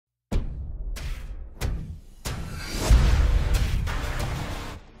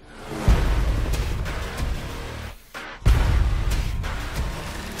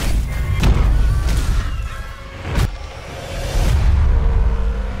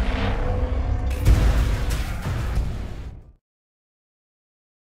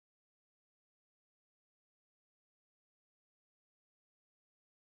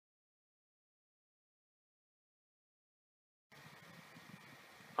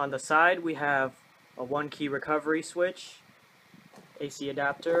On the side we have a 1-key recovery switch, AC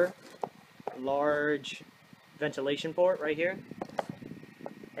adapter, large ventilation port right here,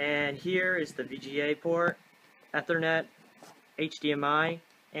 and here is the VGA port, Ethernet, HDMI,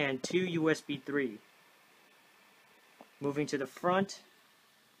 and 2 USB 3. Moving to the front,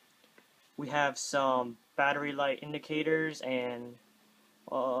 we have some battery light indicators, and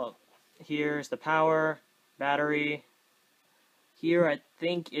here's the power, battery. Here I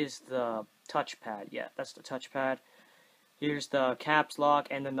think is the touchpad. Yeah, that's the touchpad. Here's the caps lock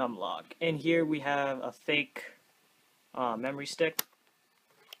and the num lock. And here we have a fake memory stick.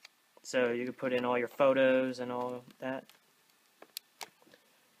 So you can put in all your photos and all that.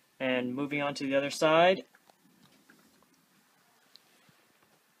 And moving on to the other side,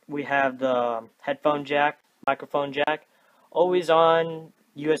 we have the headphone jack, microphone jack, always on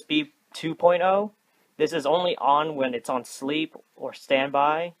USB 2.0. This is only on when it's on sleep or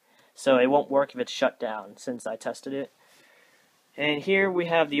standby, so it won't work if it's shut down since I tested it. And here we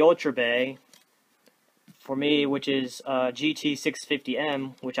have the Ultrabay for me, which is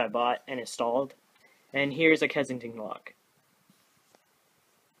GT650M, which I bought and installed. And here's a Kensington lock.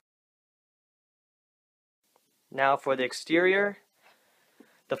 Now for the exterior.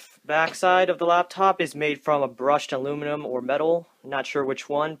 The back side of the laptop is made from a brushed aluminum or metal, not sure which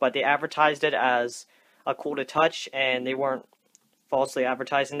one, but they advertised it as a cool to touch, and they weren't falsely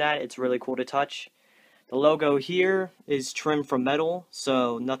advertising that. It's really cool to touch. The logo here is trimmed from metal,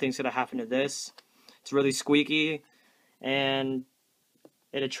 so nothing's going to happen to this. It's really squeaky, and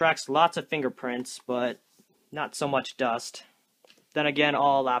it attracts lots of fingerprints, but not so much dust. Then again,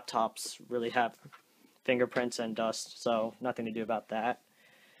 all laptops really have fingerprints and dust, so nothing to do about that.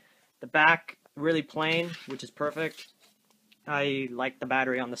 The back, really plain, which is perfect. I like the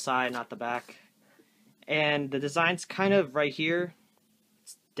battery on the side, not the back. And the design's kind of right here.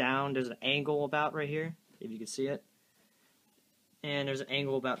 It's down, there's an angle about right here, if you can see it. And there's an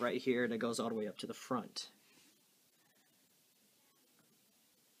angle about right here that goes all the way up to the front.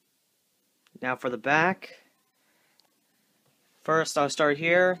 Now for the back. First, I'll start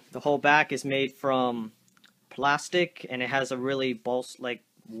here. The whole back is made from plastic, and it has a really like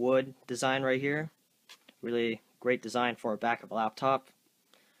wood design right here. Really great design for a back of a laptop,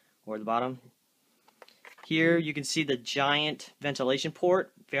 or the bottom. Here you can see the giant ventilation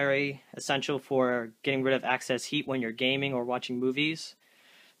port, very essential for getting rid of excess heat when you're gaming or watching movies.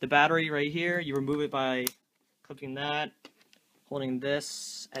 The battery right here, you remove it by clicking that, holding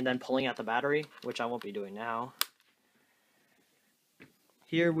this, and then pulling out the battery, which I won't be doing now.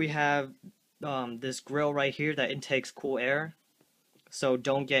 Here we have this grill right here that intakes cool air. So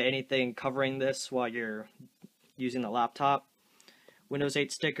don't get anything covering this while you're using the laptop. Windows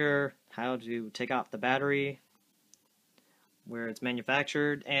 8 sticker, how to take off the battery, where it's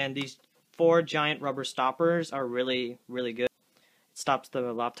manufactured, and these 4 giant rubber stoppers are really, really good. It stops the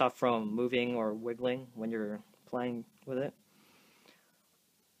laptop from moving or wiggling when you're playing with it.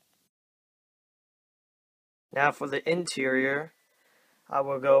 Now for the interior, I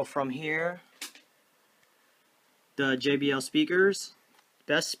will go from here. The JBL speakers.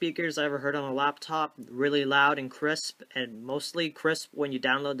 Best speakers I ever heard on a laptop, really loud and crisp, and mostly crisp when you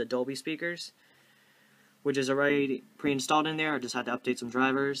download the Dolby speakers, which is already pre-installed in there. I just had to update some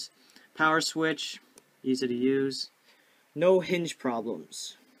drivers. Power switch, easy to use. No hinge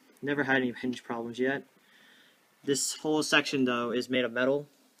problems. Never had any hinge problems yet. This whole section though is made of metal.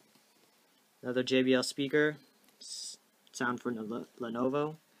 Another JBL speaker, sound for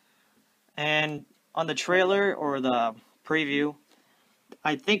Lenovo. And on the trailer or the preview,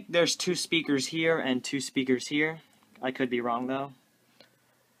 I think there's 2 speakers here and 2 speakers here. I could be wrong though.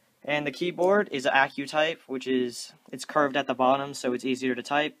 And the keyboard is an AccuType, which is, it's curved at the bottom so it's easier to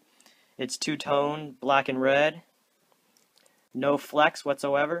type. It's 2-tone, black and red. No flex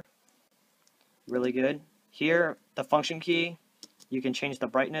whatsoever. Really good. Here, the function key, you can change the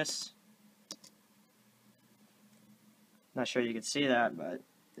brightness. Not sure you can see that, but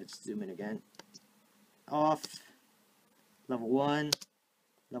let's zoom in again. Off, level 1.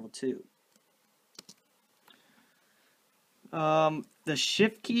 Level 2. The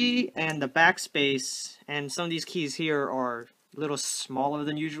shift key and the backspace and some of these keys here are a little smaller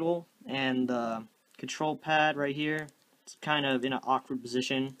than usual, and the control pad right here, it's kind of in an awkward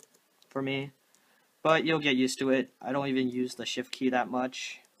position for me, but you'll get used to it. I don't even use the shift key that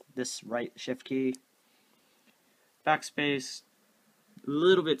much, this right shift key. Backspace, a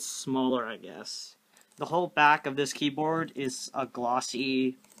little bit smaller, I guess. The whole back of this keyboard is a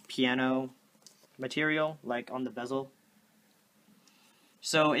glossy piano material, like on the bezel.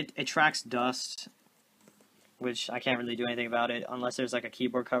 So it attracts dust. which I can't really do anything about it unless there's like a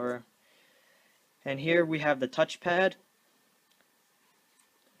keyboard cover. And here we have the touchpad.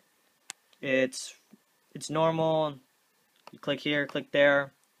 It's normal. You click here, click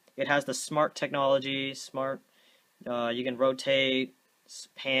there. It has the smart technology, you can rotate,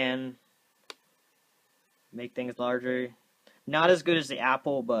 pan, make things larger. Not as good as the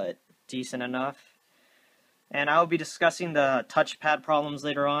Apple, but decent enough. And I will be discussing the touchpad problems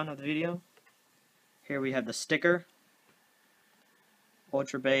later on of the video. Here we have the sticker.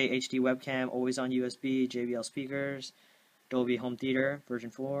 Ultrabay HD webcam, always on USB, JBL speakers, Dolby Home Theater, version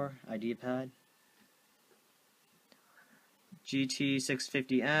 4, idea pad.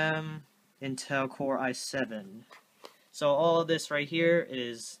 GT650M, Intel Core i7. So all of this right here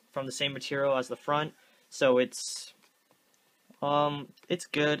is from the same material as the front, so it's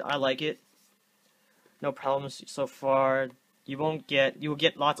good. I like it. No problems so far. You will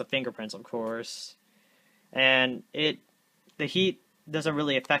get lots of fingerprints, of course, and the heat doesn't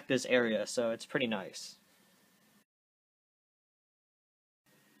really affect this area, so it's pretty nice.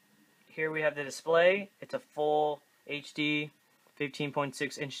 Here we have the display. It's a full HD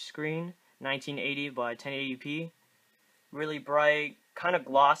 15.6-inch screen, 1980 by 1080p. Really bright, kind of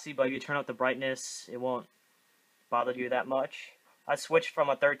glossy, but if you turn up the brightness, it won't bother you that much. I switched from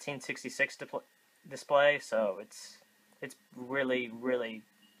a 1366 display, so it's really, really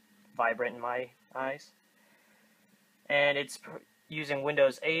vibrant in my eyes. And it's using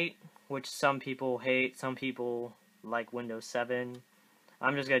Windows 8, which some people hate, some people like Windows 7.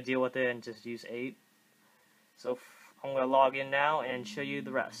 I'm just going to deal with it and just use 8. So I'm going to log in now and show you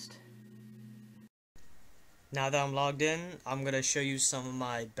the rest. Now that I'm logged in, I'm going to show you some of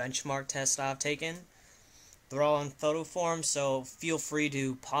my benchmark tests I've taken. They're all in photo form, so feel free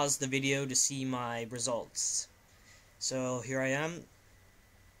to pause the video to see my results. So here I am.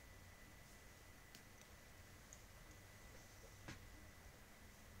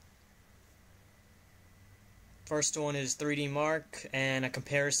 First one is 3D Mark, and a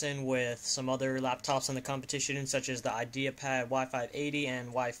comparison with some other laptops in the competition, such as the IdeaPad Y580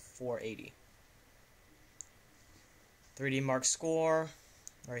 and Y480. 3D Mark score,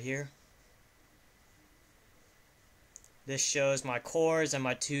 right here. This shows my cores and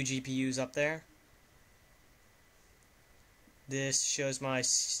my 2 GPUs up there. This shows my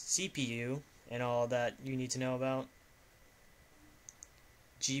CPU and all that you need to know about.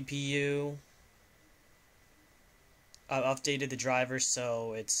 GPU. I've updated the drivers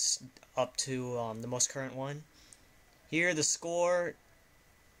so it's up to the most current one. Here the score,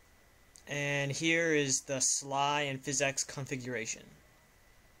 and here is the SLI and PhysX configuration.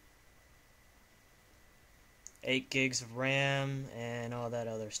 8 gigs of RAM and all that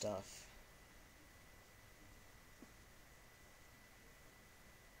other stuff.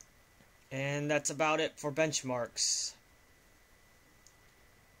 And that's about it for benchmarks.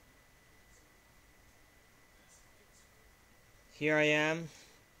 Here I am,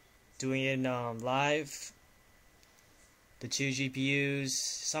 doing it live. The 2 GPUs.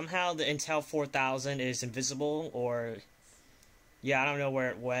 Somehow the Intel 4000 is invisible, or yeah, I don't know where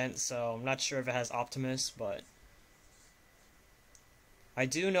it went, so I'm not sure if it has Optimus, but I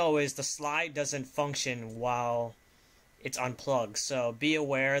do know is the slide doesn't function while it's unplugged, so be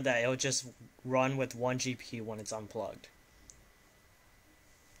aware that it'll just run with 1 GPU when it's unplugged.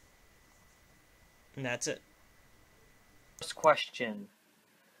 And that's it. First question,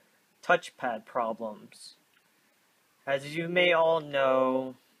 touchpad problems. As you may all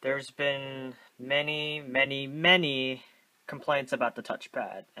know, there's been many complaints about the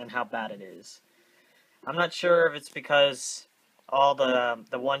touchpad and how bad it is. I'm not sure if it's because all the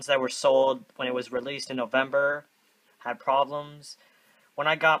ones that were sold when it was released in November had problems. When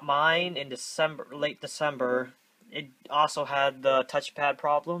I got mine in late December, it also had the touchpad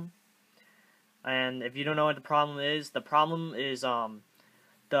problem. And if you don't know what the problem is the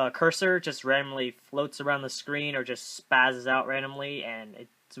cursor just randomly floats around the screen or just spazzes out randomly, and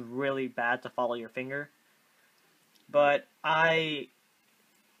it's really bad to follow your finger. But they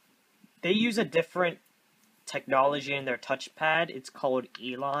use a different technology in their touchpad. It's called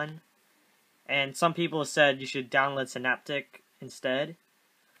Elon. And some people said you should download Synaptic instead.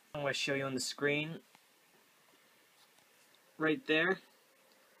 I'm going to show you on the screen. Right there.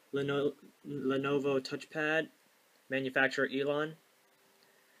 Lenovo touchpad, manufacturer Elon.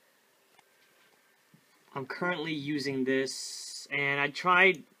 I'm currently using this, and I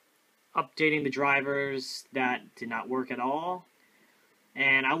tried updating the drivers that did not work at all.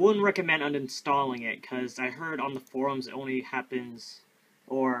 And I wouldn't recommend uninstalling it, because I heard on the forums it only happens,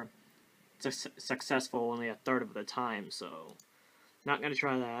 or it's successful only a third of the time, so not going to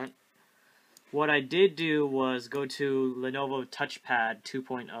try that. What I did do was go to Lenovo Touchpad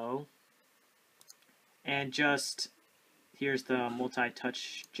 2.0 and just, here's the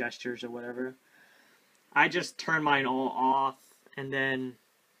multi-touch gestures or whatever. I just turned mine all off and then,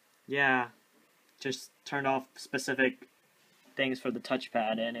 yeah, just turned off specific things for the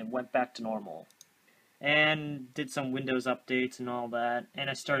touchpad and it went back to normal. And did some Windows updates and all that, and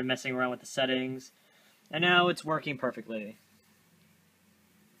I started messing around with the settings, and now it's working perfectly.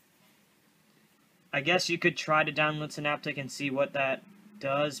 I guess you could try to download Synaptic and see what that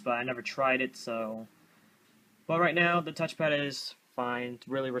does, but I never tried it, so... But right now, the touchpad is fine, it's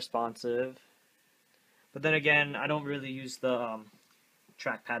really responsive. But then again, I don't really use the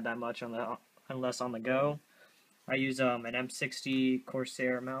trackpad that much unless on the go. I use an M60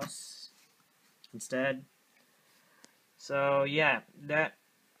 Corsair mouse instead. So yeah,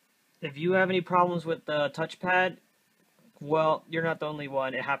 if you have any problems with the touchpad, well, you're not the only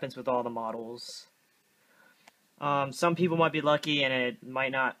one. It happens with all the models. Some people might be lucky and it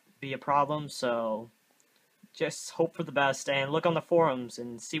might not be a problem, so just hope for the best and look on the forums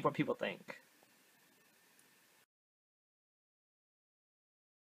and see what people think.